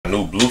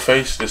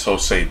Blueface. This whole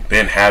say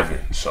been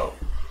having. So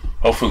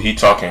hopefully he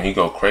talking, he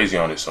go crazy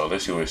on it. So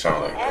let's see what it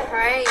sound like.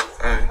 Right.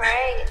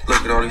 Hey,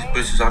 look at all these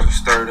bitches I just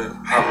stirred up.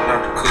 Hopping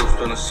out the coop,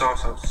 spilling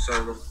sauce out the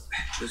server.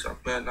 Bitch, I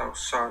been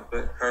outside,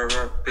 but her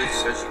up. Bitch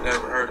said she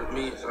never heard of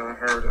me, it's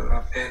unheard of.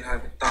 I been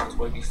having thoughts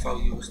way before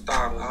you was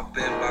started. I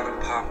been by the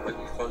pop way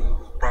before you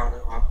was brought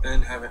up. I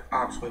been having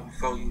ops way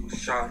before you was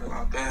shot up.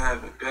 I been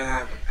having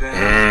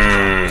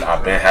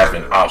I've been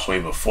having ops way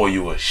before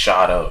you was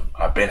shot up.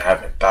 I've been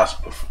having thoughts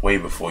way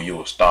before you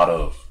was thought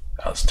of.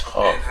 That's tough.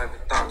 I been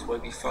having thoughts way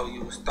before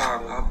you was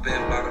started. I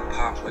been by the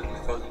pop way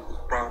before you was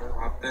brought up.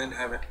 I been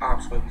having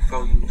ops way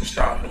before you was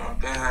shot up. I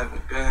been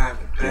having y'all.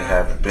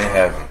 I been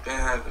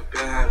having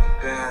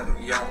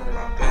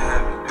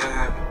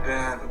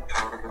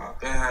powder. I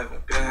been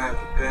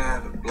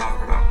having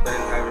blocker. I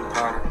been having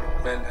powder.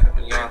 Been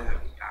having y'all.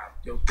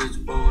 Yo,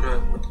 bitch booed up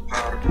with the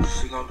powder.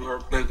 She gon' do her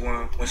big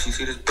one. When she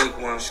see this big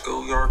one,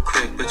 schoolyard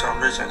quick. Bitch,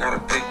 I'm rich, I got a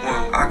big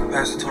one. I can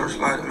pass the torch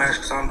like a match,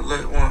 cause I'm the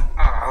lit one.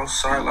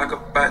 Outside like a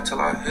bat till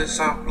I hit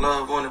something.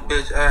 Love when a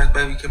bitch ass,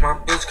 baby, can my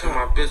bitch come?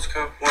 My bitch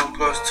come. 1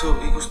 +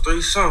 2 equals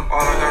 3 some.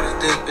 All I got is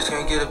dick, bitch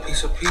can't get a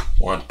piece of pizza.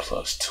 1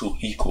 + 2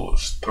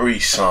 equals 3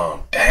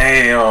 some.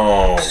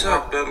 Damn.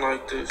 I've been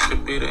like this,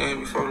 could be the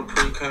end before the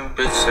pre-cum.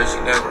 Bitch said she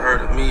never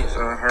heard of me, it's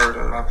unheard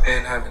of. I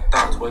been having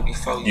thoughts way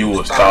before you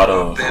was thought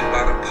of. Been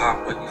by the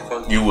pop way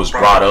before you was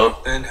brought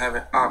up. Been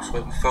having ops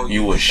way before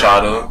you was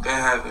shot up. Been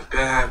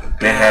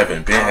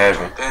having.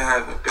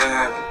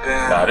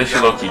 Nah, this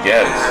shit low-key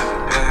gas.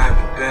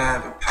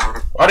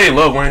 Why they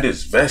love wearing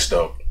this vest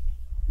though?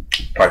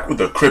 Like with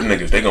the Crip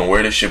niggas, they gonna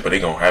wear this shit, but they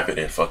gonna have it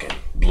in fucking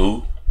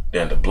blue.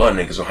 Then the blood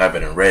niggas gonna have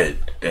it in red.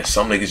 Then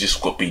some niggas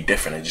just gonna be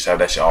different and just have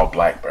that shit all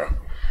black, bro.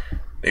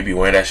 They be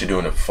wearing that shit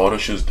doing the photo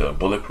shoots, the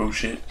bulletproof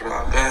shit.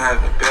 That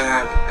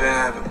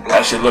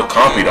shit look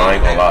comfy though, I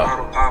ain't gonna lie.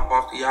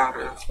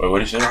 Wait,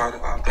 what is it?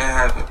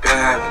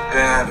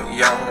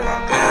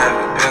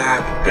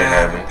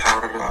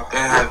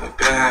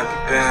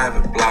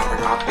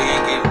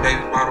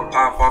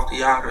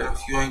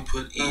 If you ain't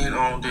put in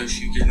on this,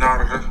 you get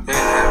out of the been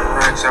having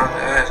racks out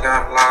the ass,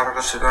 got a lot of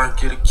the shit. I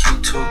get a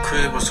key to a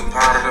crib with some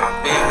powder.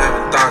 I been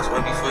having thoughts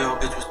way before your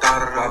bitch was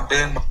started. I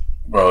been.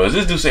 Bro, is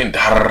this dude saying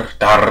dar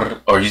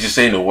dar, or he's just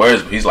saying the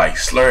words, but he's like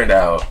slurring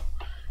that out.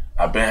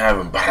 I've been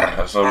having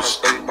bar. So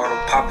baby bottle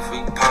pop if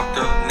he popped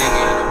up.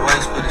 Nigga in the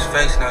waist with his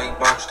face, now he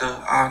boxed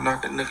up. I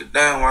knock a nigga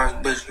down while his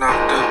bitch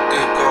knocked up.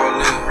 Dick all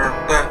in her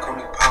back, call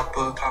me pop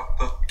up, pop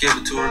up. Give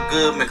it to her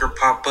good, make her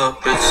pop up.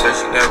 Bitch said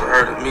she never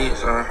heard of me,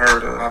 it's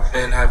unheard of. I've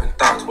been having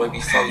thoughts way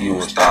before you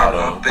was thought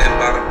of. I've been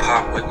by the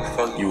pop way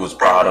before you was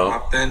brought up.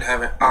 I've been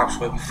having ops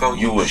way before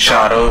you was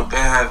shot up. Been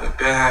having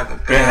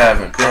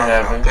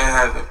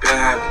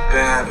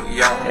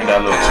Ain't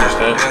that little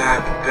two-step?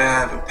 Been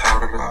having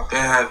powder.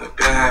 Been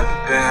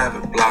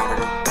having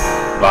blocker.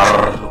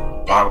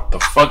 What the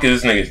fuck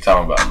is this nigga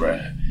talking about, bruh?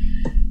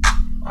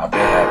 I've been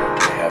having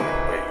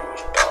way you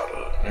was thought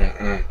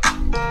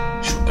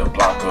of. Shoot the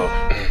block up.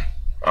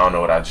 I don't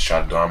know what I just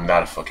tried to do. I'm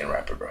not a fucking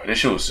rapper, bro. This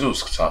shit was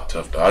tough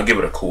though. I'll give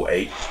it a cool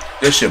 8.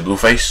 This shit,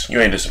 Blueface, you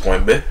ain't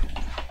disappointed, bitch.